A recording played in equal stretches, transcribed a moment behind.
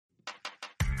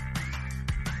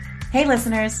Hey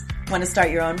listeners, want to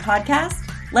start your own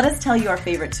podcast? Let us tell you our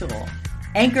favorite tool.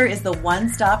 Anchor is the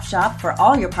one-stop shop for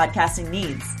all your podcasting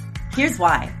needs. Here's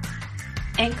why.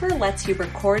 Anchor lets you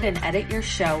record and edit your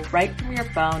show right from your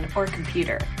phone or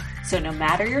computer. So no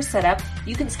matter your setup,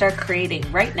 you can start creating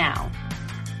right now.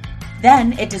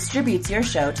 Then it distributes your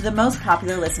show to the most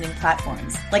popular listening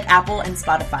platforms like Apple and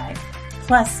Spotify.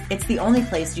 Plus, it's the only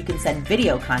place you can send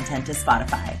video content to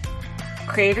Spotify.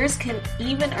 Creators can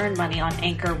even earn money on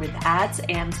Anchor with ads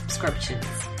and subscriptions.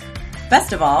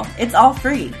 Best of all, it's all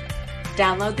free.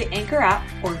 Download the Anchor app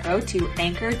or go to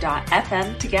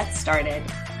anchor.fm to get started.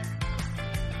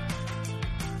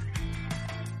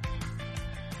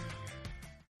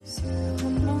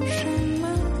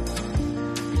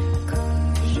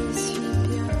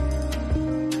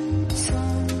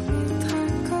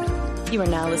 You are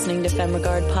now listening to Femme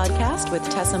Regard Podcast with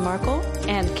Tessa Markle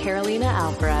And Carolina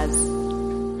Alvarez.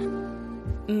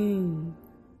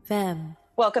 Femme.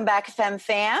 Welcome back, Femme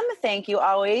Fam. Thank you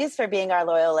always for being our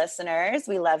loyal listeners.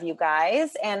 We love you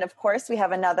guys. And of course, we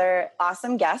have another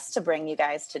awesome guest to bring you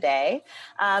guys today.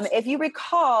 If you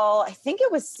recall, I think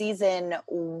it was season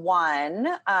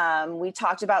 1, we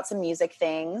talked about some music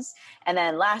things. And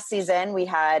then last season, we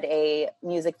had a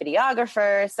music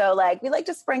videographer. So we like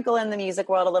to sprinkle in the music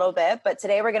world a little bit. But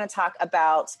today we're going to talk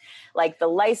about the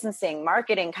licensing,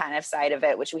 marketing kind of side of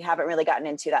it, which we haven't really gotten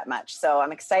into that much. So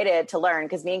I'm excited to learn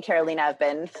because me and Carolina have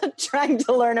been trying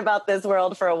to learn about this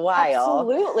world for a while.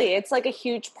 Absolutely. It's a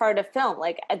huge part of film.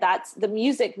 That's the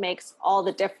music makes all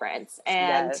the difference.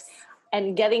 And Yes.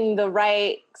 and getting the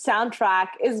right soundtrack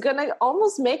is going to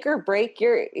almost make or break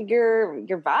your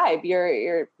vibe,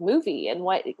 your movie and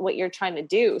what you're trying to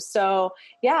do. So,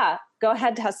 yeah, go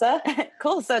ahead, Tessa.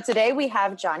 Cool. So today we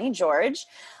have Johnny George.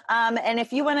 And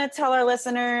if you want to tell our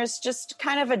listeners just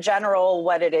kind of a general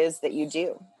what it is that you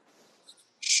do.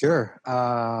 Sure.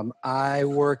 I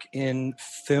work in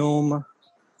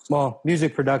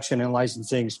music production and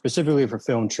licensing, specifically for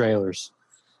film trailers.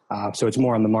 So it's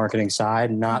more on the marketing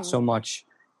side, not so much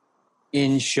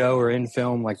in show or in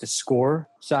film, like the score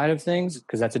side of things,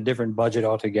 because that's a different budget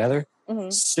altogether.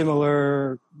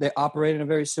 Similar, they operate in a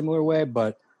very similar way,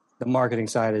 but the marketing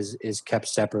side is kept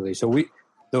separately. So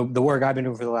the work I've been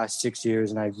doing for the last 6 years,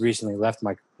 and I recently left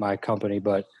my company,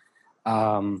 but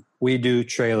we do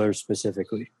trailers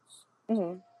specifically.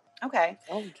 Okay.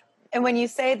 And when you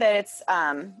say that it's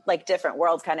different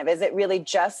worlds kind of, is it really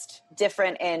just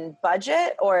different in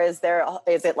budget or is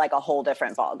it like a whole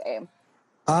different ballgame?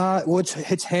 Well,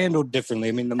 it's handled differently.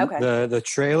 I mean, the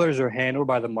trailers are handled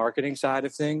by the marketing side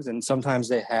of things, and sometimes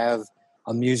they have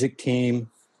a music team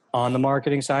on the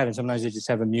marketing side, and sometimes they just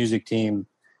have a music team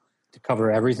to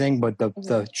cover everything. But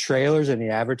the trailers and the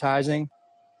advertising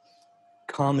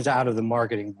comes out of the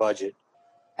marketing budget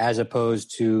as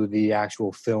opposed to the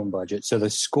actual film budget. So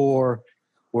the score,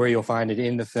 where you'll find it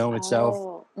in the film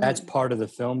itself, that's part of the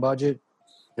film budget.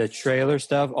 The trailer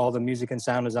stuff, all the music and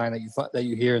sound design that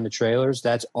you hear in the trailers,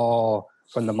 that's all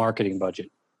from the marketing budget.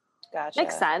 Gotcha.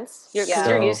 Makes sense.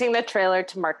 You're using the trailer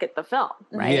to market the film,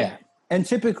 right? Yeah. And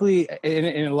typically,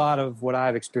 in a lot of what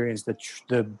I've experienced,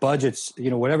 the budgets,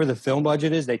 whatever the film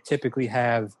budget is, they typically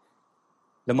have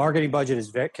the marketing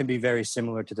budget can be very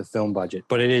similar to the film budget,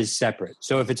 but it is separate.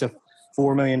 So if it's a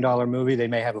 $4 million movie, they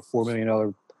may have a $4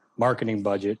 million marketing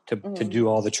budget to do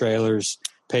all the trailers,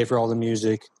 pay for all the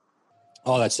music,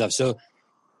 all that stuff. So,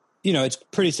 it's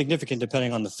pretty significant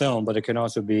depending on the film, but it can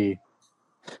also be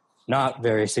not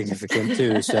very significant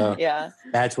too. So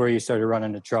that's where you start to run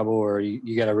into trouble, or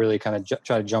you got to really kind of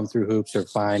try to jump through hoops or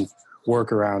find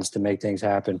workarounds to make things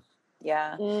happen.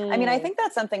 Yeah. I mean, I think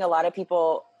that's something a lot of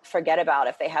people forget about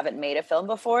if they haven't made a film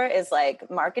before is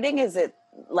marketing is it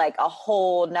a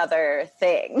whole nother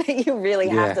thing that you really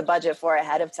have to budget for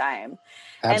ahead of time.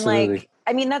 Absolutely.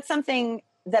 And that's something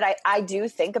that I do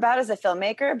think about as a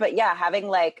filmmaker, but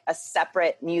having a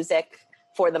separate music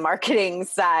for the marketing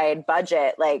side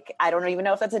budget, I don't even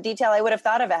know if that's a detail I would have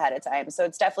thought of ahead of time. So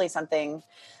it's definitely something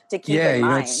to keep in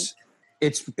mind.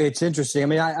 It's interesting. I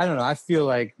mean, I don't know. I feel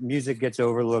like music gets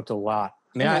overlooked a lot.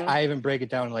 I mean, I even break it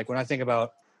down. When I think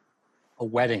about a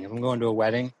wedding, if I'm going to a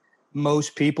wedding,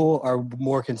 most people are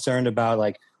more concerned about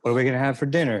what are we going to have for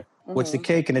dinner? What's the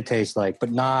cake going to taste like?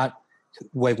 But not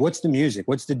what's the music?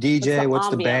 What's the DJ? What's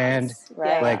the band?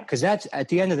 Right. Because that's at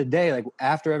the end of the day,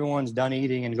 after everyone's done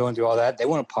eating and going through all that, they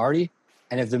want to party.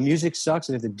 And if the music sucks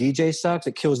and if the DJ sucks,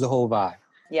 it kills the whole vibe.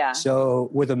 Yeah. So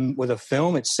with a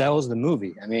film, it sells the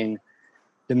movie. I mean,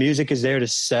 the music is there to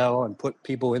sell and put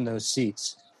people in those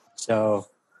seats. So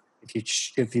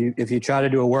if you try to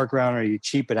do a workaround or you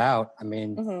cheap it out, I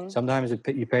mean, sometimes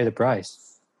you pay the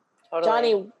price. Totally.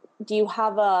 Johnny, do you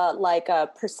have a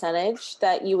percentage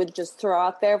that you would just throw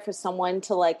out there for someone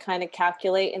to like kind of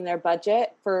calculate in their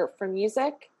budget for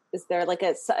music? Is there like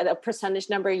a percentage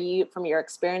number from your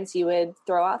experience you would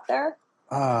throw out there?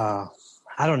 I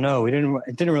don't know. It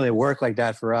didn't really work like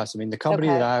that for us. I mean, the company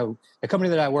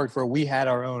that I worked for, we had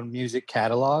our own music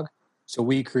catalog. So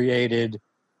we created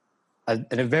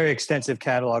a very extensive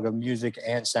catalog of music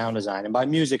and sound design. And by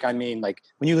music, I mean, like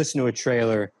when you listen to a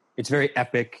trailer, it's very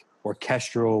epic,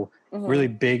 orchestral, really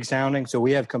big sounding. So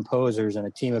we have composers and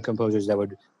a team of composers that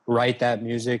would write that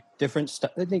music, different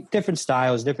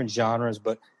styles, different genres,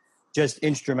 but just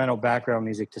instrumental background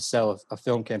music to sell a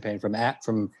film campaign from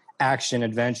action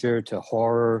adventure to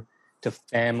horror to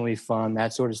family fun,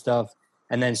 that sort of stuff.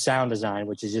 And then sound design,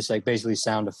 which is just like basically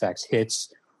sound effects,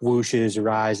 hits, whooshes,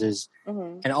 rises,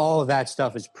 and all of that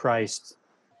stuff is priced.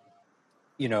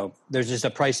 You know, there's just a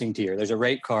pricing tier. There's a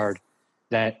rate card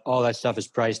that all that stuff is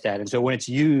priced at. And so when it's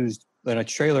used, when a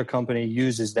trailer company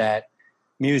uses that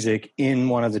music in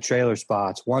one of the trailer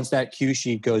spots, once that cue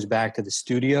sheet goes back to the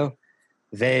studio,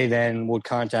 they then would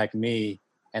contact me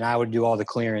and I would do all the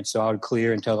clearance. So I would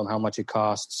clear and tell them how much it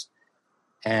costs.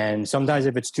 And sometimes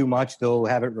if it's too much, they'll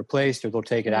have it replaced or they'll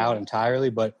take it out entirely.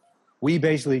 But we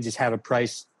basically just have a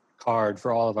price card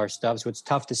for all of our stuff. So it's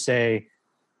tough to say,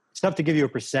 it's tough to give you a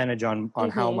percentage on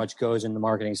how much goes in the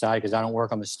marketing side because I don't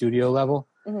work on the studio level.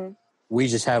 We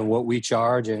just have what we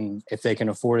charge, and if they can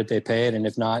afford it, they pay it. And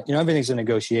if not, you know, everything's a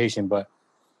negotiation, but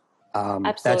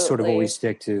that's sort of what we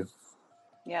stick to.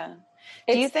 Yeah.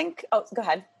 Do you think, go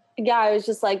ahead. Yeah, I was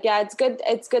just like, yeah, it's good.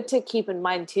 It's good to keep in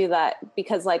mind too that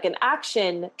because like an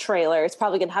action trailer is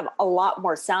probably going to have a lot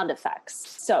more sound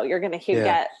effects. So you're going to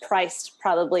get priced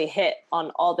probably hit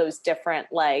on all those different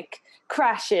like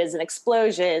crashes and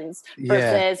explosions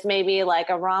versus maybe like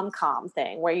a rom-com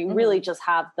thing where you really just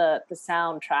have the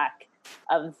soundtrack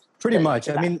of pretty much.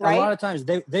 I mean, right? A lot of times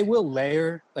they will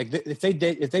layer, like if they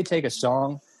take a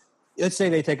song, let's say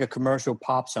they take a commercial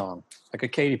pop song, like a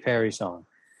Katy Perry song,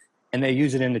 and they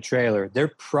use it in the trailer,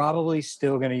 they're probably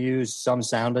still going to use some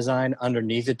sound design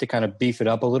underneath it to kind of beef it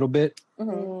up a little bit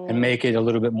and make it a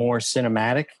little bit more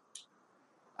cinematic.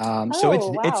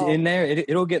 So it's in there.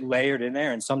 It'll get layered in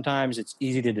there, and sometimes it's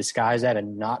easy to disguise that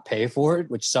and not pay for it,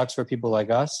 which sucks for people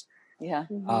like us. Yeah.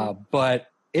 But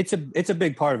it's a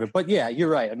big part of it. But yeah, you're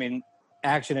right. I mean,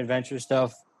 action adventure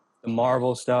stuff, the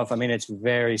Marvel stuff. I mean, it's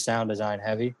very sound design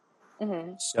heavy.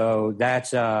 So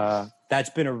that's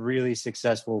been a really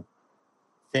successful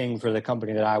thing for the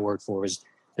company that I work for. Is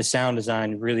the sound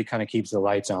design really kind of keeps the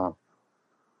lights on.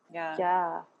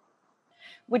 Yeah.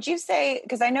 Would you say,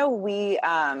 because I know we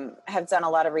have done a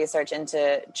lot of research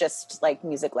into just like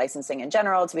music licensing in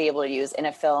general to be able to use in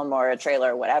a film or a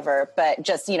trailer or whatever, but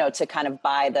just, you know, to kind of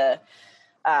buy the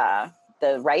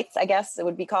rights, I guess it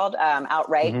would be called,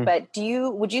 outright. But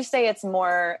would you say it's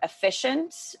more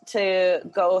efficient to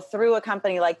go through a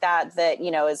company like that,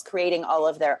 you know, is creating all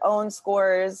of their own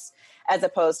scores as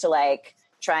opposed to like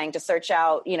trying to search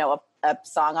out, you know, a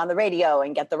song on the radio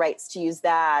and get the rights to use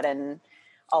that and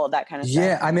all of that kind of stuff?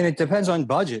 Yeah, I mean, it depends on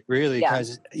budget, really,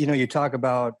 because, you know, you talk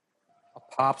about a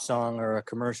pop song or a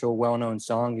commercial well-known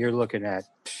song, you're looking at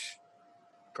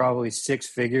probably 6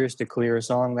 figures to clear a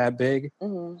song that big.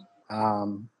 And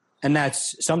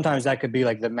sometimes that could be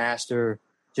like the master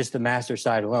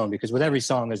side alone, because with every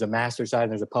song, there's a master side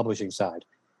and there's a publishing side,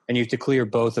 and you have to clear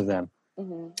both of them.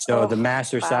 So the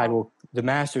master side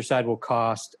will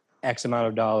cost X amount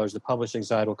of dollars. The publishing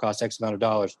side will cost X amount of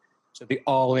dollars. So the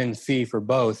all-in fee for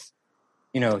both,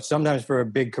 you know, sometimes for a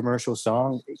big commercial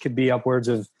song, it could be upwards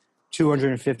of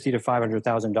 $250,000 to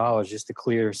 $500,000 just to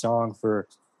clear a song for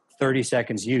 30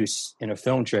 seconds use in a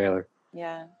film trailer.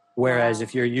 Yeah. Whereas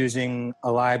if you're using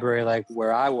a library like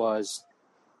where I was,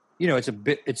 you know,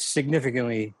 it's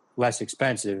significantly less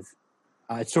expensive.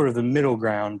 It's sort of the middle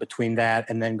ground between that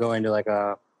and then going to like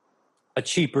a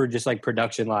cheaper, just like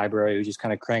production library who just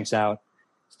kind of cranks out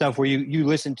stuff where you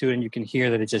listen to it and you can hear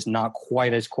that it's just not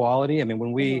quite as quality. I mean,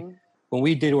 when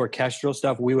we did orchestral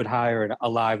stuff, we would hire a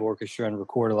live orchestra and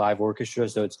record a live orchestra.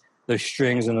 So it's those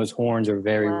strings and those horns are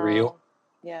very real.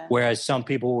 Yeah. Whereas some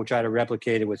people will try to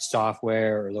replicate it with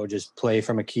software or they'll just play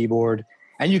from a keyboard.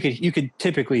 And you could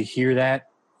typically hear that.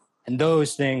 And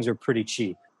those things are pretty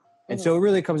cheap. And so it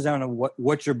really comes down to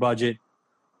what's your budget,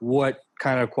 what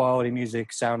kind of quality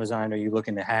music, sound design are you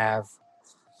looking to have?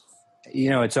 You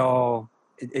know,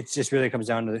 it just really comes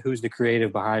down to who's the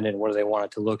creative behind it and what do they want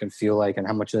it to look and feel like and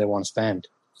how much do they want to spend.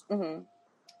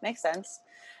 Makes sense.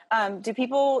 Do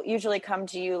people usually come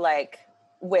to you like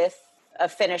with a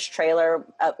finished trailer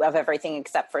of everything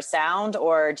except for sound,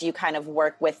 or do you kind of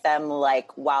work with them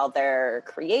like while they're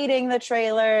creating the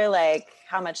trailer? Like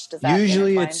how much does that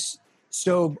usually intertwine? it's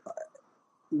so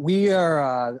we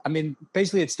are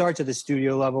basically it starts at the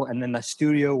studio level, and then the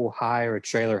studio will hire a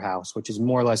trailer house, which is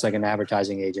more or less like an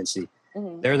advertising agency.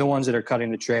 They're the ones that are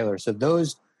cutting the trailer. So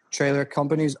those trailer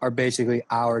companies are basically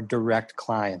our direct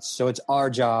clients. So it's our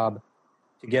job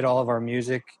to get all of our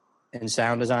music and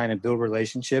sound design and build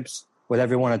relationships with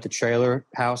everyone at the trailer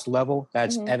house level.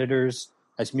 That's editors,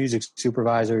 that's music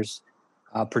supervisors,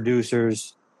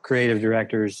 producers, creative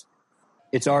directors.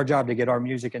 It's our job to get our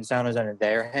music and sound design in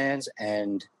their hands.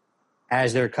 And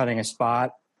as they're cutting a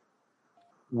spot,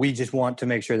 we just want to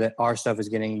make sure that our stuff is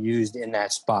getting used in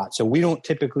that spot. So we don't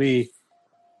typically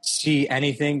see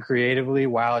anything creatively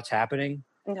while it's happening.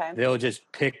 Okay. They'll just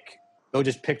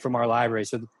pick from our library.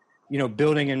 So,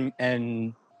 building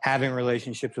and having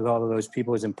relationships with all of those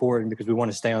people is important because we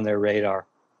want to stay on their radar.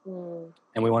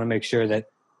 And we want to make sure that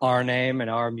our name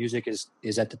and our music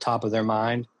is at the top of their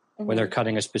mind when they're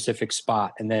cutting a specific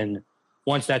spot. And then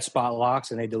once that spot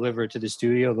locks and they deliver it to the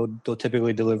studio, they'll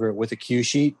typically deliver it with a cue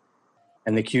sheet.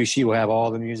 And the cue sheet will have all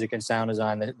the music and sound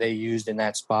design that they used in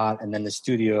that spot. And then the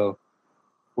studio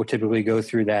will typically go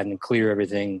through that and clear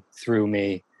everything through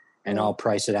me, and I'll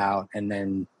price it out. And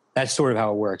then that's sort of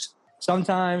how it works.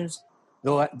 Sometimes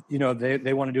they'll,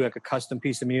 they want to do like a custom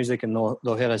piece of music, and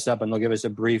they'll hit us up and they'll give us a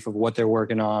brief of what they're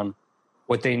working on,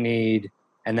 what they need.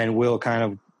 And then we'll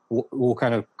kind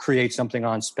of create something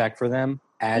on spec for them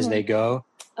as they go.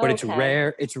 But it's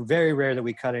rare. It's very rare that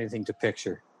we cut anything to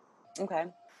picture. Okay.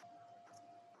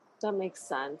 That makes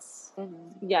sense.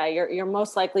 Yeah, you're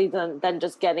most likely than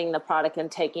just getting the product and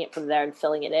taking it from there and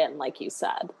filling it in, like you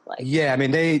said. Yeah, I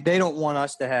mean they don't want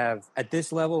us to have at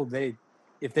this level.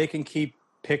 If they can keep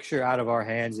picture out of our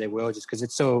hands, they will, just because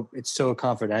it's so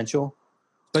confidential.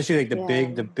 Especially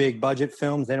like the big budget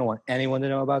films, they don't want anyone to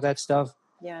know about that stuff.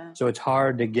 Yeah. So it's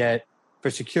hard to get,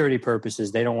 for security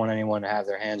purposes. They don't want anyone to have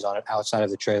their hands on it outside of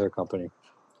the trailer company.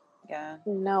 Yeah.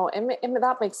 No,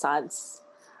 that makes sense.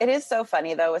 It is so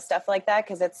funny though with stuff like that,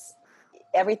 because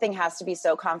everything has to be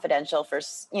so confidential for,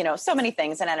 so many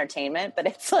things in entertainment, but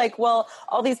it's like, well,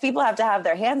 all these people have to have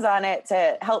their hands on it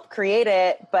to help create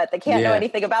it, but they can't know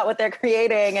anything about what they're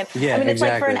creating. And it's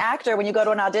like for an actor, when you go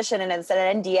to an audition and it's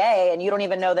an NDA and you don't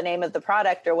even know the name of the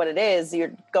product or what it is,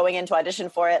 you're going into audition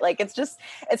for it. Like,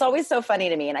 it's always so funny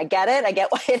to me, and I get it. I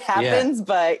get why it happens,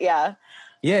 but yeah.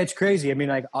 Yeah, it's crazy. I mean,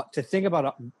 like to think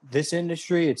about this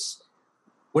industry, it's,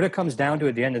 what it comes down to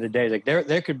at the end of the day, like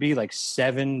there could be like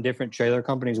 7 different trailer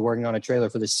companies working on a trailer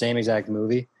for the same exact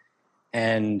movie,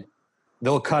 and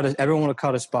everyone will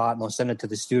cut a spot and they'll send it to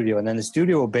the studio, and then the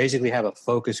studio will basically have a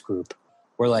focus group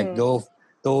where like they'll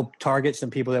target some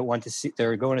people that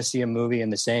they're going to see a movie in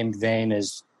the same vein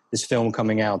as this film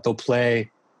coming out. They'll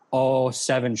play all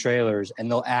 7 trailers and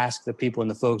they'll ask the people in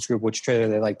the focus group which trailer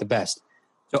they like the best.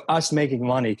 So us making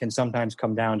money can sometimes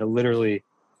come down to literally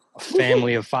a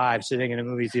family of 5 sitting in a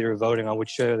movie theater voting on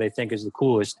which trailer they think is the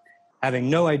coolest, having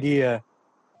no idea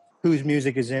whose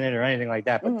music is in it or anything like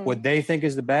that. But what they think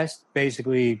is the best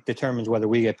basically determines whether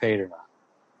we get paid or not.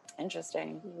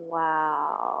 Interesting.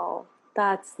 Wow.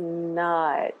 That's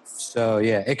nuts. So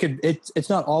yeah, it's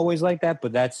not always like that,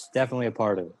 but that's definitely a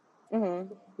part of it.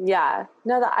 Mm-hmm. Yeah.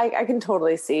 No, I can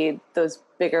totally see those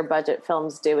bigger budget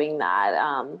films doing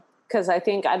that. Because I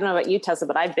don't know about you, Tessa,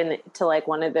 but I've been to like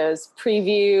one of those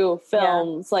preview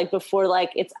films, like before,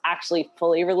 like it's actually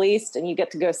fully released and you get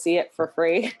to go see it for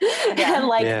free. And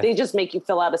they just make you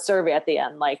fill out a survey at the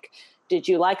end. Like, did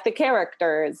you like the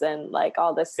characters and like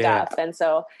all this stuff? And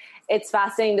so it's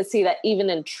fascinating to see that even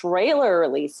in trailer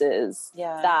releases,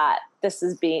 that this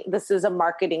is a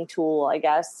marketing tool, I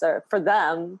guess, or for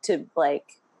them to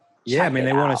like, yeah, I mean,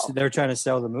 they're trying to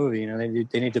sell the movie.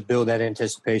 They need to build that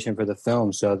anticipation for the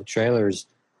film. So the trailer's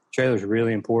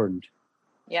really important.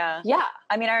 Yeah. Yeah.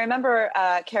 I mean, I remember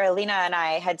Carolina and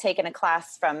I had taken a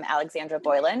class from Alexandra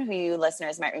Boylan, who you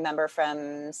listeners might remember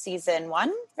from season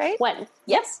 1, right? 1.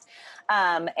 Yes.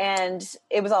 And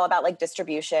it was all about like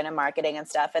distribution and marketing and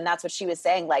stuff. And that's what she was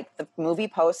saying. Like the movie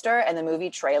poster and the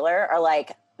movie trailer are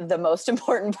like the most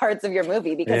important parts of your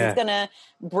movie, because it's going to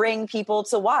bring people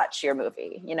to watch your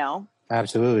movie,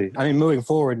 Absolutely. I mean, moving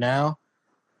forward now,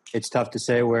 it's tough to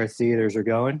say where theaters are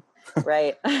going.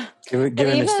 Right. Given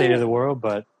the state of the world,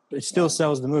 but it still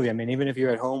sells the movie. I mean, even if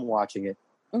you're at home watching it,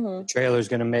 the trailer's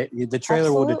going to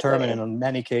will determine in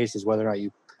many cases whether or not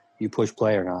you push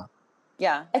play or not.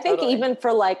 Yeah. I think totally. even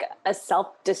for like a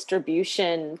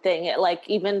self-distribution thing, like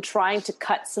even trying to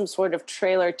cut some sort of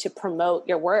trailer to promote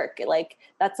your work, like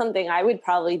that's something I would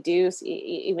probably do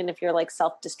even if you're like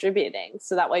self-distributing.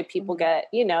 So that way people get,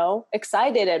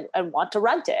 excited and want to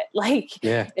rent it. Like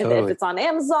if it's on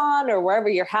Amazon or wherever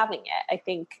you're having it, I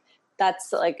think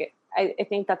that's like, I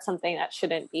think that's something that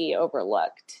shouldn't be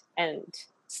overlooked. And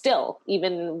still,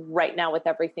 even right now with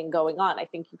everything going on, I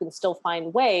think you can still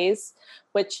find ways,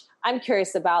 which I'm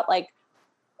curious about, like,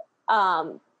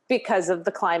 because of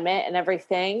the climate and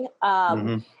everything.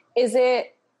 Is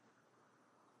it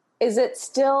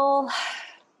still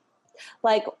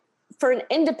like for an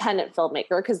independent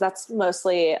filmmaker, because that's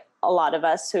mostly a lot of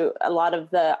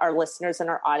our listeners and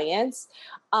our audience.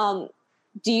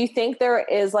 Do you think there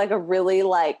is like a really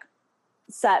like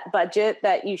set budget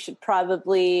that you should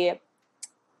probably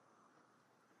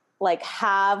like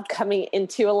have coming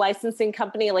into a licensing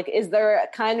company? Like, is there a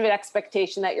kind of an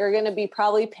expectation that you're going to be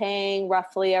probably paying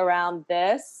roughly around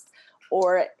this?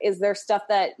 Or is there stuff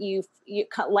that you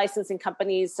licensing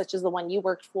companies such as the one you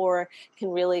worked for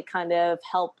can really kind of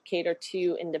help cater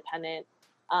to independent,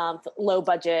 low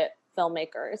budget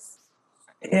filmmakers?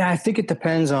 Yeah, I think it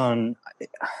depends on,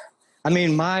 I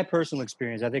mean, my personal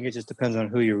experience, I think it just depends on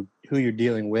who you're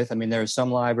dealing with. I mean, there are some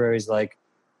libraries like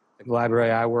the library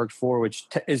I worked for, which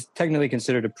is technically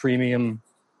considered a premium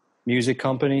music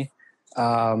company.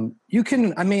 You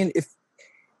can, I mean,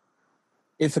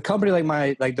 if a company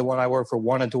like the one I work for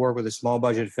wanted to work with a small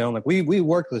budget film, like we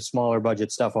work with smaller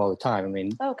budget stuff all the time. I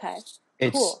mean, okay,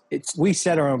 we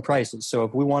set our own prices. So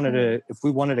if we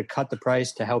wanted to cut the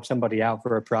price to help somebody out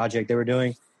for a project they were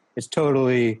doing, it's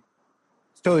totally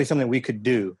something we could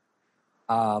do.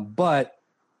 But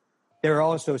there are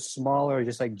also smaller,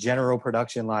 just like general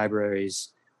production libraries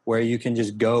where you can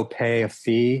just go pay a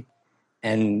fee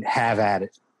and have at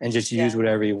it and just use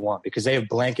whatever you want, because they have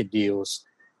blanket deals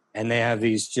and they have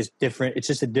these just different, it's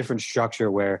just a different structure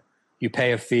where you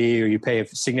pay a fee or you pay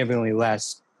significantly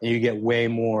less and you get way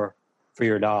more for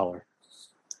your dollar.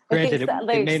 Granted, it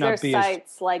may not be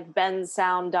sites like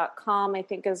bensound.com, I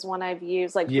think is one I've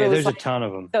used. Like, there's a ton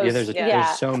of them. There's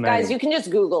so many. Guys, you can just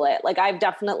Google it. Like, I've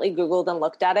definitely Googled and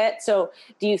looked at it. So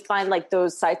do you find like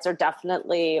those sites are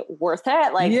definitely worth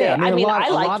it? Like, I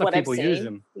liked what I've seen. Use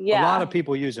them. Yeah. A lot of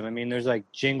people use them. I mean, there's like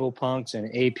Jingle Punks and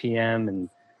APM and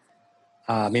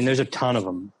I mean, there's a ton of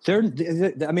them.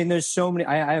 There's so many.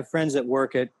 I have friends that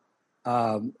work at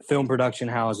film production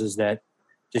houses that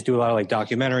just do a lot of like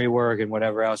documentary work and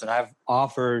whatever else. And I've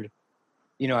offered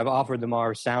them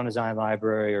our sound design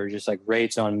library or just like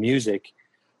rates on music,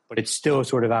 but it's still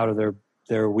sort of out of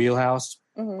their wheelhouse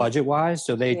budget wise.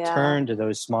 So they turn to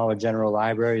those smaller general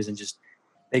libraries and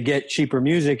they get cheaper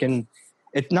music. And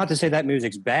it's not to say that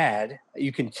music's bad.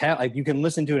 You can tell, like you can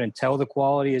listen to it and tell the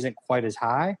quality isn't quite as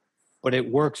high, but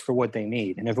it works for what they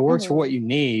need. And if it works for what you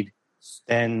need,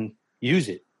 then use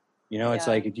it. It's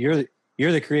like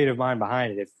you're the creative mind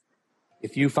behind it.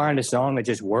 If you find a song that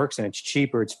just works and it's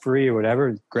cheap or it's free or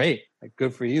whatever, great. Like,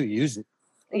 good for you. Use it.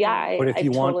 Yeah. But if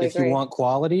you want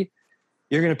quality,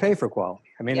 you're going to pay for quality.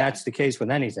 I mean, that's the case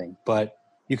with anything. But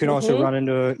you can also run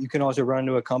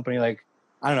into a company like,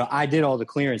 I don't know. I did all the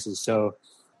clearances, so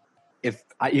if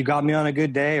you got me on a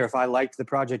good day, or if I liked the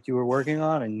project you were working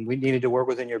on and we needed to work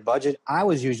within your budget, I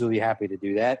was usually happy to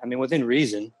do that. I mean, within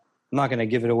reason. I'm not going to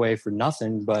give it away for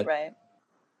nothing, but. Right.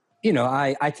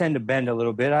 I tend to bend a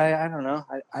little bit. I don't know.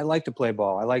 I like to play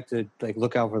ball. I like to like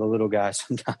look out for the little guys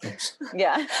sometimes.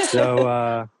 Yeah.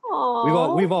 So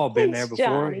we've all been there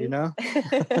before, Johnny.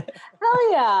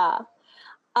 Hell yeah.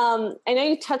 I know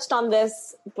you touched on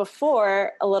this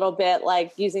before a little bit,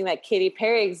 like using that Katy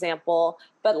Perry example,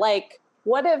 but like,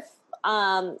 what if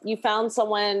you found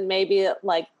someone maybe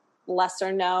like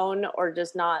lesser known or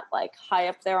just not like high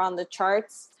up there on the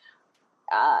charts?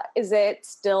 Is it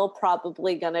still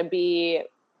probably going to be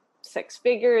six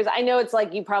figures? I know it's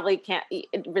like you probably can't.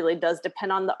 It really does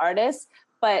depend on the artist,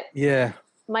 but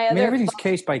everything's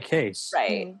case by case,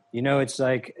 right? It's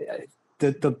like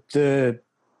the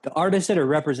artists that are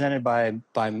represented by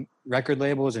record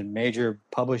labels and major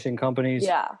publishing companies.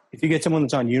 Yeah. If you get someone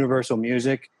that's on Universal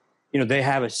Music, they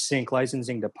have a sync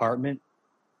licensing department,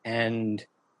 and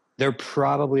they're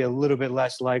probably a little bit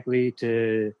less likely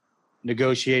to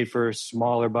negotiate for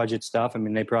smaller budget stuff. I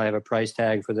mean, they probably have a price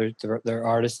tag for their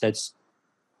artists that's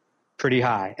pretty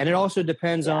high. And it also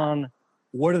depends on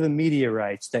what are the media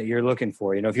rights that you're looking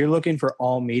for. If you're looking for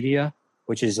all media,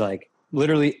 which is like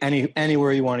literally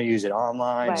anywhere you want to use it,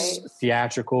 online,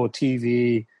 theatrical,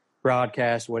 TV,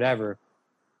 broadcast, whatever,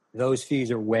 those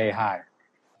fees are way higher.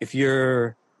 If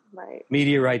your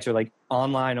media rights are like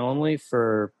online only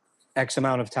for X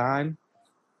amount of time,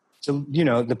 So,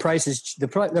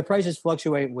 the prices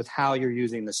fluctuate with how you're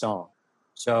using the song.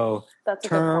 So That's a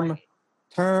good point.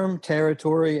 term,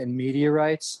 territory, and media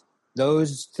rights,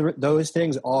 those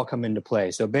things all come into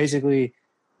play. So basically,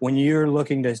 when you're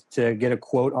looking to get a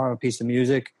quote on a piece of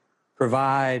music,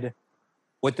 provide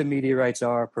what the media rights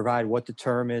are, provide what the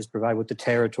term is, provide what the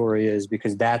territory is,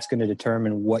 because that's going to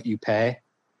determine what you pay.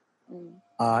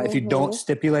 If you don't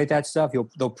stipulate that stuff,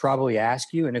 they'll probably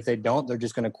ask you, and if they don't, they're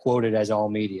just going to quote it as all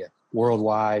media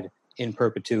worldwide in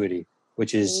perpetuity,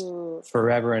 which is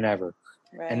forever and ever.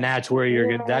 Right. And that's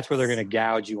where that's where they're going to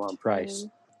gouge you on price.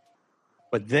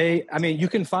 But you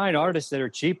can find artists that are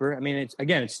cheaper. I mean,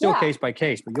 it's still case by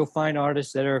case, but you'll find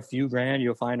artists that are a few grand.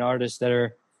 You'll find artists that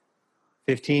are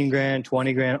 15 grand,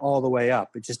 20 grand, all the way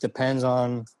up. It just depends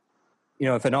on,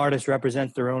 if an artist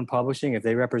represents their own publishing, if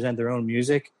they represent their own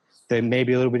music, they may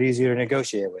be a little bit easier to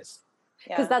negotiate with.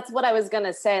 Because that's what I was going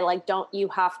to say. Like, don't you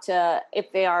have to,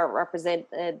 if they are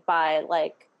represented by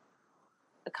like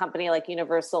a company like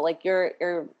Universal, like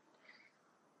you're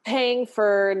paying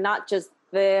for not just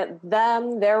their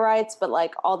rights, but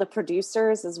like all the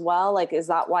producers as well. Like, is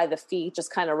that why the fee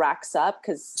just kind of racks up?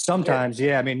 Because sometimes,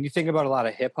 I mean, you think about a lot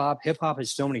of hip hop. Hip hop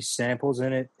has so many samples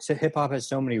in it. Hip hop has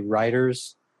so many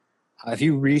writers. If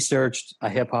you researched a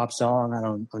hip hop song,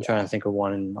 I'm trying to think of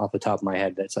one off the top of my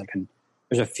head that's like,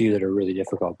 there's a few that are really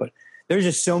difficult, but there's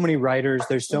just so many writers.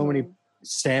 There's so many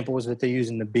samples that they use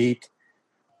in the beat,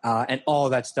 and all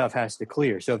of that stuff has to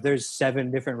clear. So if there's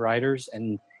 7 different writers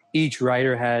and each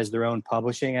writer has their own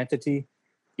publishing entity,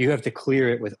 you have to clear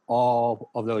it with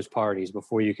all of those parties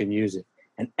before you can use it.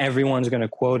 And everyone's going to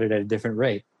quote it at a different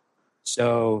rate.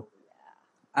 So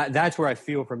that's where I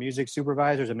feel for music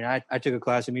supervisors. I mean, I took a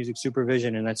class of music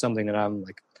supervision, and that's something that I'm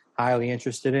like highly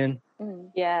interested in.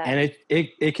 Yeah. And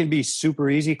it can be super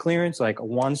easy clearance, like a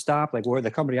one-stop, like where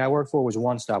the company I work for was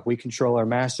one-stop. We control our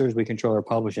masters, we control our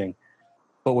publishing.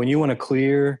 But when you want to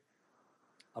clear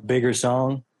a bigger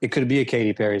song, it could be a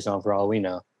Katy Perry song for all we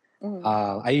know.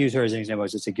 I use her as an example.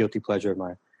 It's just a guilty pleasure of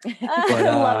mine. I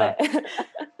love it.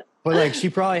 But like, she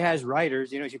probably has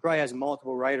writers, she probably has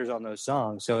multiple writers on those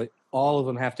songs. So all of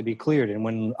them have to be cleared. And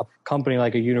when a company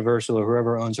like a Universal or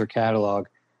whoever owns her catalog,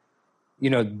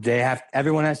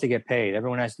 everyone has to get paid.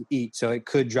 Everyone has to eat. So it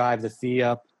could drive the fee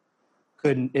up.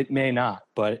 It may not,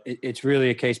 but it's really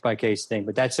a case by case thing.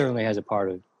 But that certainly has a part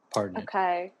in it.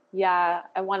 Okay. Yeah.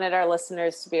 I wanted our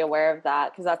listeners to be aware of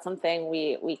that, because that's something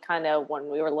we kind of, when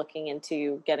we were looking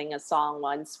into getting a song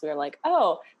once, we were like,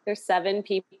 oh, there's 7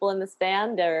 people in this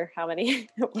band, or how many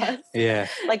it was. Yeah.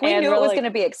 Like, we knew it was going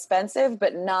to be expensive,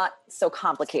 but not so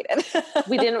complicated.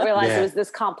 We didn't realize it was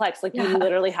this complex. Like, you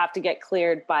literally have to get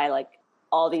cleared by like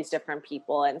all these different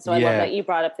people. And so I love that you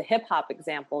brought up the hip hop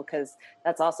example, because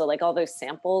that's also like all those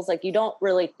samples. Like, you don't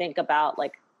really think about,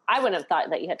 like, I wouldn't have thought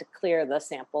that you had to clear the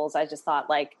samples. I just thought,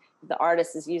 like, if the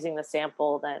artist is using the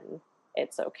sample, then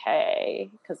it's okay.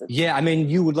 I mean,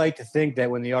 you would like to think that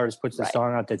when the artist puts the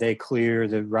song out, that they clear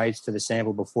the rights to the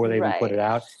sample before they even put it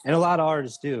out. And a lot of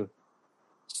artists do.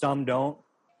 Some don't.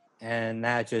 And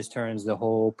that just turns the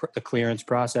clearance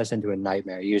process into a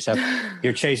nightmare.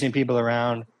 You're chasing people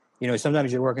around.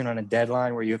 Sometimes you're working on a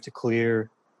deadline where you have to clear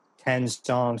 10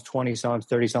 songs, 20 songs,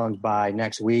 30 songs by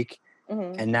next week.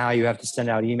 And now you have to send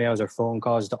out emails or phone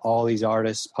calls to all these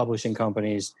artists, publishing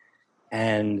companies.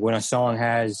 And when a song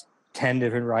has 10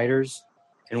 different writers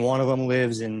and one of them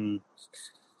lives in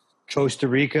Costa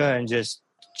Rica and just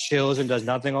chills and does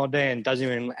nothing all day and doesn't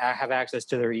even have access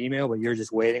to their email, but you're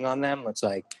just waiting on them, it's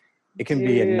like, it can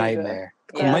be a nightmare.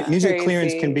 Yeah, music crazy.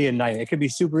 Clearance can be a nightmare. It could be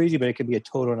super easy, but it could be a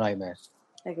total nightmare.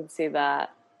 I can see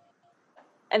that.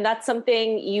 And that's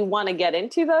something you want to get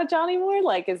into, though, Johnny Moore?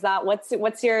 Like, is that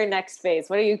what's your next phase?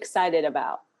 What are you excited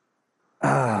about?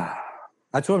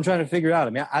 That's what I'm trying to figure out. I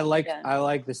mean, I like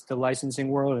the licensing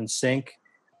world and sync.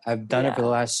 I've done it for the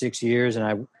last 6 years,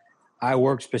 and I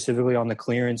work specifically on the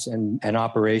clearance and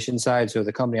operation side. So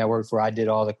the company I work for, I did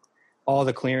all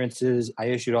the clearances. I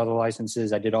issued all the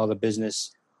licenses. I did all the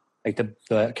business, like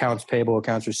the accounts payable,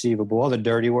 accounts receivable, all the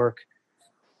dirty work.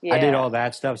 Yeah. I did all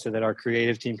that stuff so that our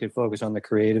creative team could focus on the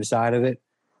creative side of it.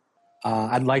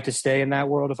 I'd like to stay in that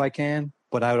world if I can,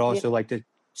 but I would also like to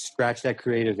scratch that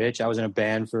creative itch. I was in a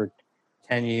band for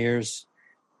 10 years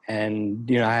and,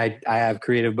 I have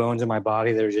creative bones in my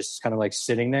body that are just kind of like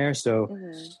sitting there. So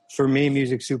for me,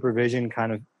 music supervision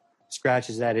kind of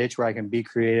scratches that itch where I can be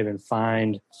creative and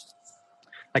find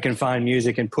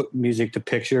music and put music to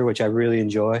picture, which I really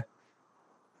enjoy.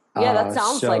 Yeah, that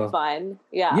sounds like fun.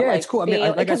 Yeah, like it's cool. I mean,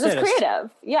 like I said, it's creative.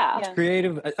 It's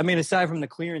creative. I mean, aside from the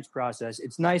clearance process,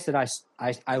 it's nice that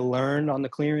I learned on the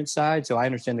clearance side, so I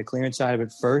understand the clearance side of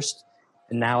it first,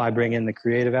 And now I bring in the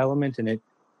creative element, and it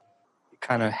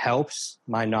kind of helps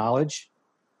my knowledge.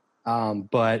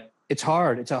 But it's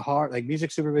hard. It's like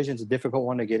music supervision is a difficult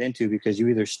one to get into because you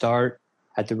either start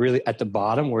at the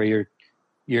bottom where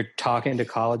you're talking to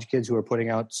college kids who are putting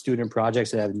out student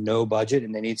projects that have no budget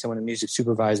and they need someone to music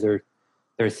supervise their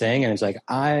thing. And it's like,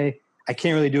 I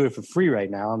can't really do it for free right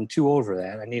now. I'm too old for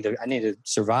that. I need to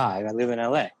survive. I live in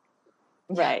LA.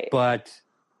 Right. But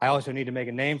I also need to make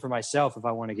a name for myself if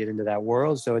I want to get into that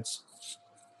world. So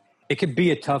it could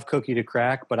be a tough cookie to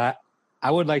crack, but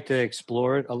I would like to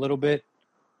explore it a little bit.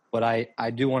 But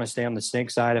I do want to stay on the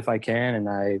sync side if I can, and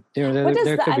there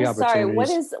could be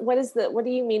opportunities. Sorry, what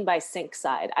do you mean by sync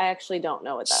side? I actually don't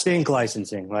know what that sync means.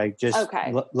 Licensing, like just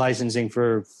licensing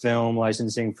for film,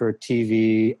 licensing for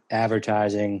TV,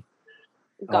 advertising,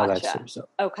 all that stuff. So,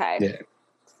 okay. Yeah.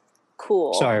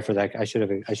 Cool. Sorry for that. I should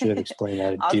have explained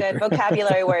that. All deeper. good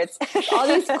vocabulary words. All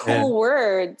these cool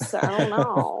words. I don't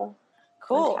know.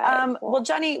 Cool. Okay, cool. Well,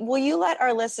 Johnny, will you let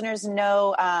our listeners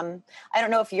know, I don't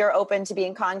know if you're open to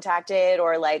being contacted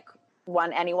or like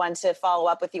want anyone to follow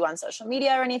up with you on social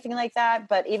media or anything like that.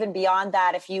 But even beyond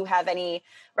that, if you have any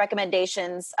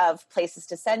recommendations of places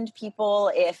to send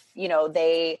people, if,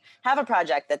 they have a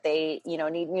project that they,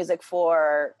 need music for,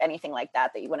 or anything like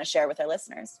that you want to share with our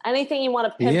listeners. Anything you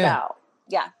want to pimp out.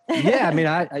 Yeah. Yeah. I mean,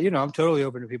 I'm totally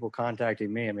open to people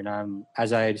contacting me. I mean,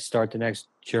 as I start the next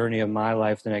journey of my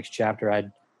life, the next chapter, I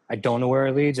don't know where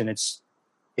it leads, and it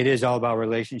is all about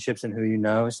relationships and who you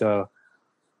know. So,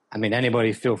 I mean,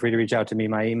 anybody feel free to reach out to me.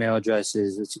 My email address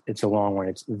it's a long one.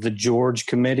 It's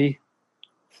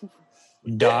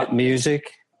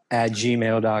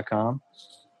thegeorgecommittee.music@gmail.com.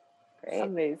 Great.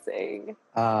 Amazing.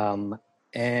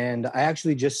 And I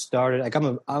actually just started, like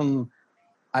I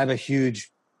have a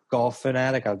huge golf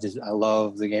fanatic. I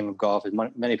love the game of golf.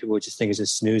 Many people would just think it's a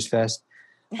snooze fest.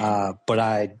 But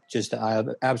I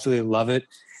absolutely love it.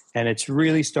 And it's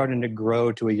really starting to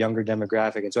grow to a younger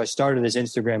demographic. And so I started this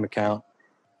Instagram account,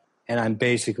 and I'm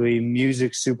basically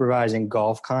music supervising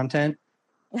golf content.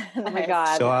 Oh my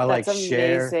God. So I that's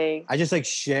amazing. I just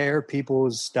share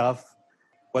people's stuff,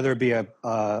 whether it be a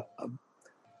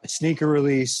sneaker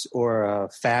release or a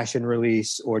fashion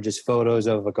release or just photos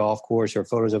of a golf course or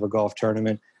photos of a golf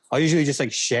tournament. I'll usually just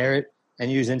share it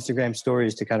and use Instagram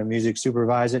stories to kind of music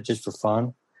supervise it just for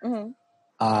fun.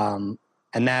 Mm-hmm.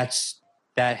 And that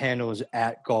handle is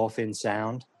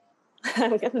 @golfinsound.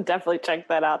 I'm gonna definitely check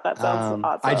that out. That sounds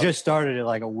awesome. I just started it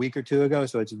a week or two ago,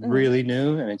 so it's really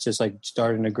new, and it's just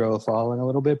starting to grow a following a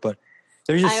little bit. But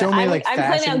there's just so many I'm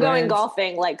planning on going brands.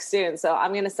 Golfing soon, so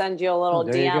I'm gonna send you a little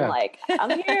DM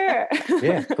I'm here.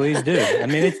 Yeah, please do. I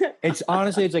mean, it's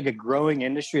honestly it's like a growing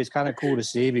industry. It's kind of cool to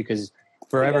see because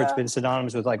forever it's been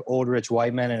synonymous with old rich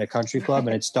white men in a country club,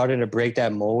 and it's starting to break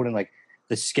that mold, and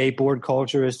the skateboard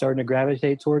culture is starting to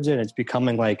gravitate towards it. It's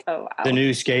becoming the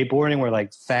new skateboarding where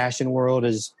fashion world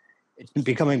it's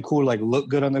becoming cool to look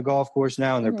good on the golf course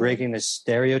now, and they're breaking this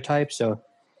stereotype. So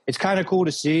it's kind of cool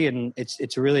to see, and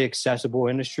it's a really accessible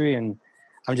industry, and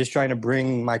I'm just trying to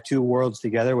bring my two worlds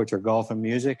together, which are golf and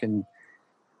music. And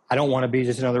I don't want to be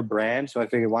just another brand, so I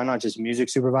figured why not just music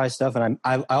supervise stuff. And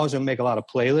I also make a lot of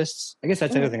playlists. I guess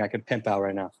that's the other thing I could pimp out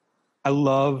right now. I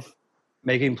love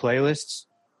making playlists.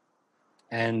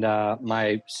 And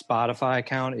my Spotify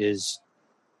account is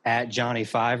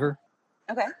 @JohnnyFiver.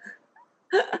 Okay.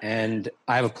 And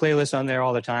I have a playlist on there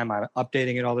all the time. I'm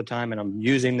updating it all the time, and I'm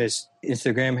using this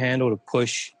Instagram handle to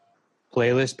push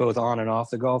playlists both on and off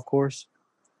the golf course.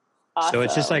 Awesome. So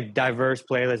it's just diverse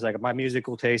playlists. My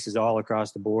musical taste is all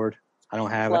across the board. I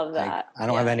don't have I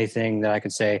don't have anything that I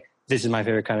could say this is my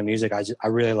favorite kind of music. I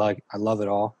really I love it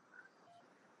all.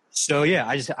 So yeah,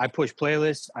 I push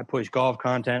playlists, I push golf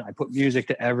content, I put music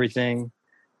to everything,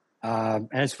 and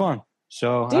it's fun.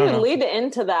 So dude, lead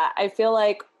into that. I feel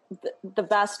like the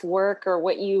best work or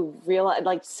what you realize,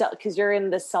 because you're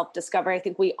in this self-discovery. I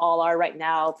think we all are right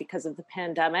now because of the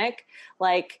pandemic.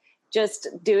 Just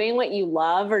doing what you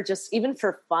love or just even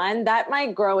for fun, that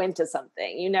might grow into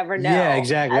something. You never know. Yeah,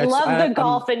 exactly. I love the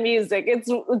golf and music. It's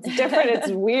different. It's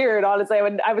weird, honestly.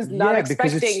 I was not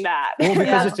expecting that. Well,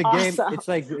 because it's a game.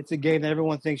 It's a game that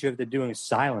everyone thinks you have to do in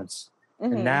silence.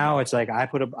 Mm-hmm. And now it's I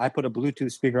put a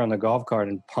Bluetooth speaker on the golf cart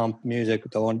and pump music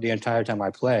the entire time I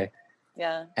play.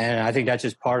 Yeah. And I think that's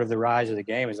just part of the rise of the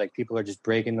game is people are just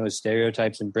breaking those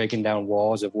stereotypes and breaking down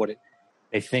walls of what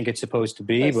they think it's supposed to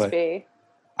be.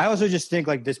 I also just think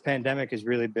this pandemic has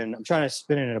really been, I'm trying to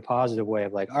spin it in a positive way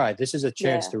of all right, this is a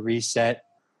chance to reset,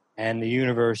 and the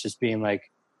universe is being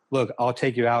look, I'll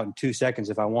take you out in 2 seconds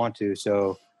if I want to.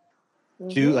 So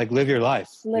do live your life.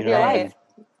 Live your life.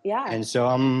 Yeah. And so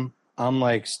I'm I'm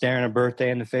like staring a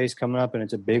birthday in the face coming up, and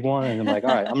it's a big one. And I'm like,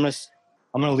 all right,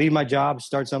 I'm gonna leave my job,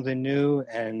 start something new,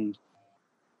 and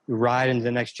ride into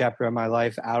the next chapter of my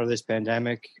life out of this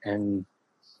pandemic, and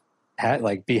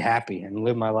be happy and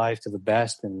live my life to the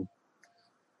best and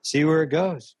see where it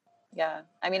goes. Yeah.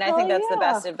 I mean, I think that's the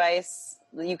best advice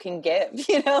you can give,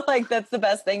 like that's the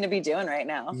best thing to be doing right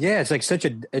now. Yeah. It's like such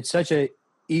a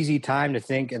easy time to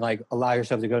think and like allow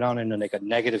yourself to go down into like a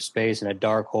negative space and a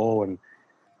dark hole. And,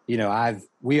 I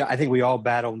think we all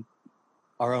battle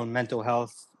our own mental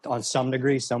health on some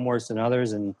degree, some worse than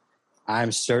others. And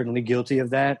I'm certainly guilty of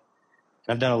that.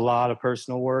 I've done a lot of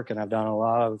personal work, and I've done a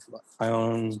lot of my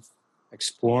own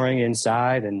exploring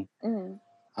inside, and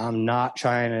I'm not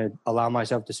trying to allow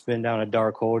myself to spin down a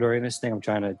dark hole during this thing. I'm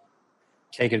trying to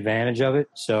take advantage of it.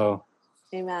 So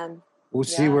amen. We'll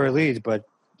see where it leads, but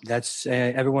that's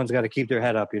everyone's got to keep their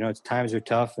head up. Times are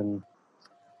tough, and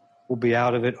we'll be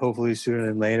out of it hopefully sooner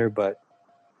than later, but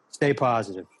stay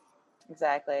positive.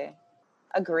 Exactly.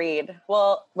 Agreed.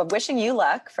 Well, I'm wishing you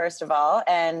luck, first of all,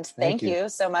 and thank you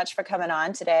so much for coming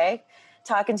on today,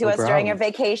 talking to us during your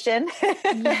vacation.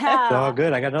 It's all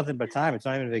good. I got nothing but time. It's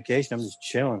not even a vacation. I'm just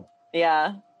chilling.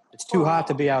 Yeah. It's too hot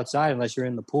to be outside unless you're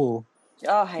in the pool.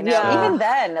 Oh, I know. Yeah. Even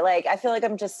then, I feel like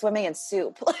I'm just swimming in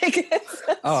soup.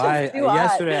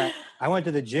 Yesterday, I went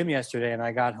to the gym yesterday, and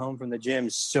I got home from the gym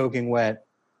soaking wet,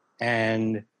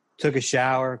 and took a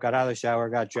shower, got out of the shower,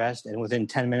 got dressed, and within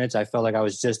 10 minutes, I felt like I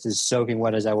was just as soaking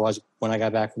wet as I was when I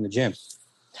got back from the gym.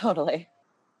 Totally.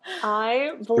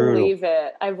 I believe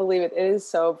it. I believe it. It is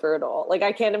so brutal.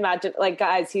 I can't imagine,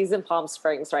 guys, he's in Palm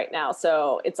Springs right now.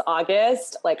 So it's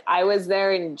August. I was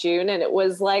there in June, and it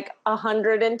was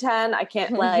 110. I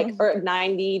can't or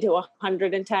 90 to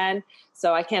 110.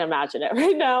 So I can't imagine it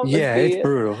right now. Yeah, it's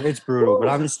brutal. It's brutal. But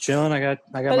I'm just chilling. I got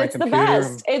my computer. It's the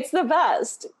best. It's the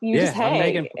best. You just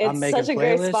hang. I'm making such a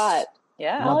great spot.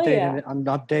 Yeah. I'm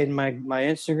updating my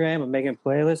Instagram. I'm making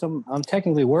playlists. I'm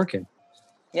technically working.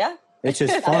 Yeah. It's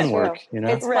just fun work,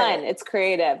 It's fun. It's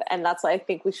creative. And that's why I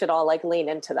think we should all lean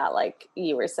into that. Like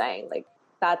you were saying,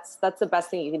 that's the best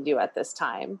thing you can do at this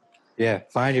time. Yeah.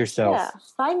 Find yourself. Yeah.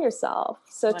 Find yourself.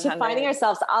 So 100. To finding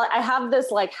yourselves, I have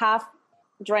this half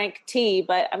drank tea,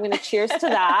 but I'm going to cheers to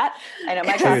that. I know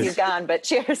my coffee's gone, but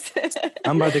cheers.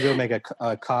 I'm about to go make a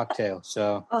cocktail.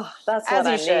 So that's what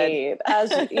I need.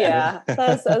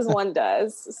 That's as one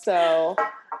does. So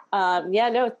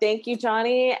thank you,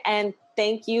 Johnny. And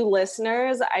thank you,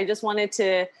 listeners. I just wanted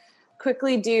to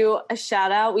quickly do a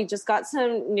shout out. We just got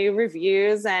some new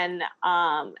reviews, and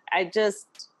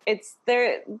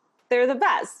they're the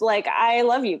best. I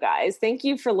love you guys. Thank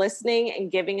you for listening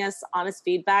and giving us honest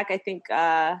feedback. I think,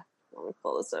 let me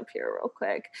pull this up here real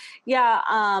quick.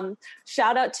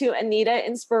 Shout out to Anita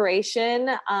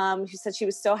Inspiration. She said she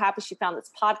was so happy she found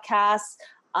this podcast.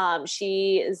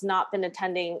 She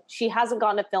hasn't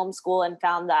gone to film school, and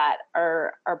found that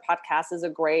our podcast is a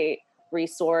great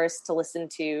resource to listen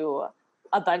to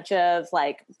a bunch of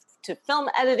to film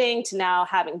editing, to now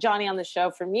having Johnny on the show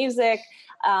for music.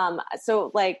 I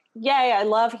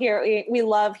love we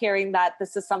love hearing that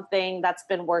this is something that's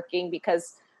been working,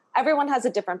 because everyone has a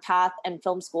different path, and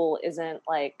film school isn't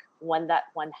one that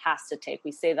one has to take.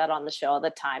 We say that on the show all the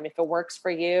time. If it works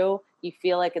for you, you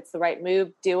feel like it's the right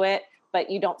move, do it, but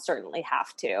you don't certainly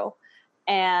have to.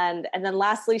 And then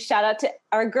lastly, shout out to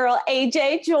our girl,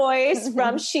 AJ Joyce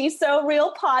from She's So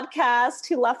Real podcast,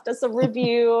 who left us a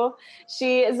review.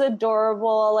 She is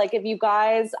adorable. If you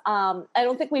guys, I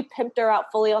don't think we pimped her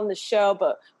out fully on the show,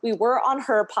 but we were on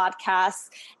her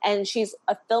podcast, and she's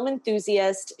a film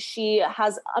enthusiast. She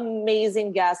has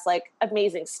amazing guests,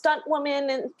 amazing stunt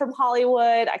woman from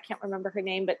Hollywood. I can't remember her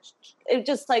name, but it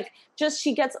just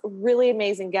she gets really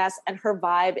amazing guests, and her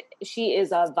vibe, she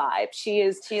is a vibe. She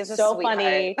is so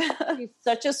funny. She's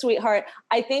such a sweetheart.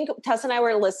 I think Tess and I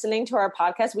were listening to our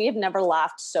podcast. We have never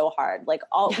laughed so hard.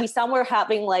 We sound we're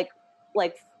having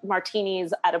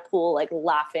martinis at a pool,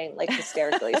 laughing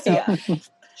hysterically. So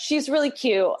she's really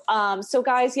cute. So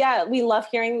guys, we love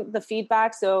hearing the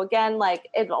feedback. So again,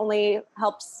 it only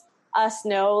helps us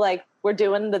know we're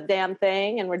doing the damn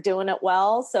thing and we're doing it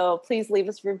well. So please leave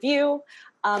us a review.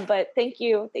 But thank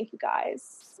you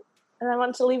guys. And I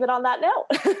wanted to leave it on that note.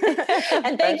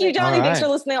 And thank you, Johnny. Right. Thanks for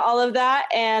listening to all of that.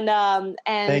 And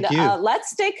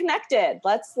let's stay connected.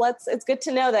 Let's. It's good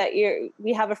to know that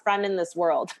we have a friend in this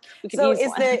world. So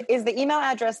is the email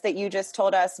address that you just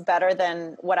told us better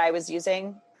than what I was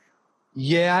using?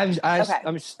 Yeah,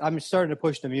 I'm starting to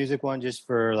push the music one just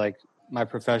for my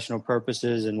professional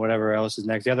purposes and whatever else is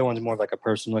next. The other one's more of a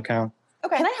personal account.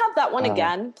 Okay. Can I have that one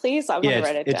again, please? I want to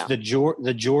write it down. It's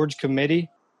the George Committee.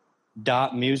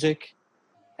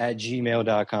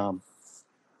 .music@gmail.com.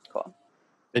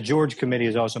 The George Committee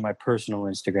is also my personal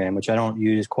Instagram, which I don't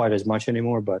use quite as much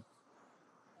anymore, but.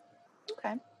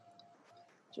 Okay.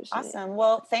 Awesome.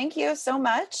 Well, thank you so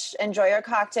much. Enjoy your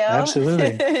cocktail.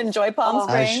 Absolutely. Enjoy Palm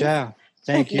Springs. I shall.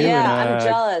 Thank you. Yeah, and, I'm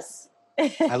jealous.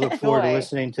 I look forward to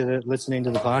listening to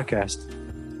the podcast.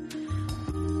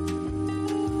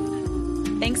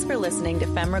 Thanks for listening to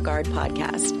FemRegard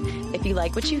Podcast. If you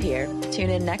like what you hear, tune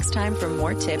in next time for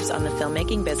more tips on the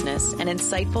filmmaking business and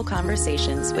insightful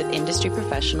conversations with industry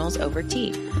professionals over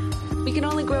tea. We can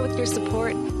only grow with your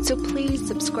support, so please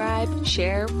subscribe,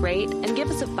 share, rate, and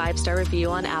give us a 5-star review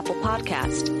on Apple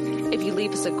Podcast. If you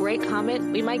leave us a great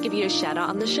comment, we might give you a shout out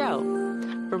on the show.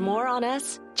 For more on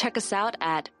us, check us out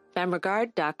at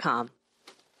femregard.com.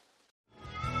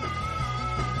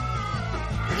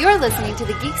 You're listening to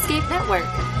the Geekscape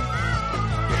Network.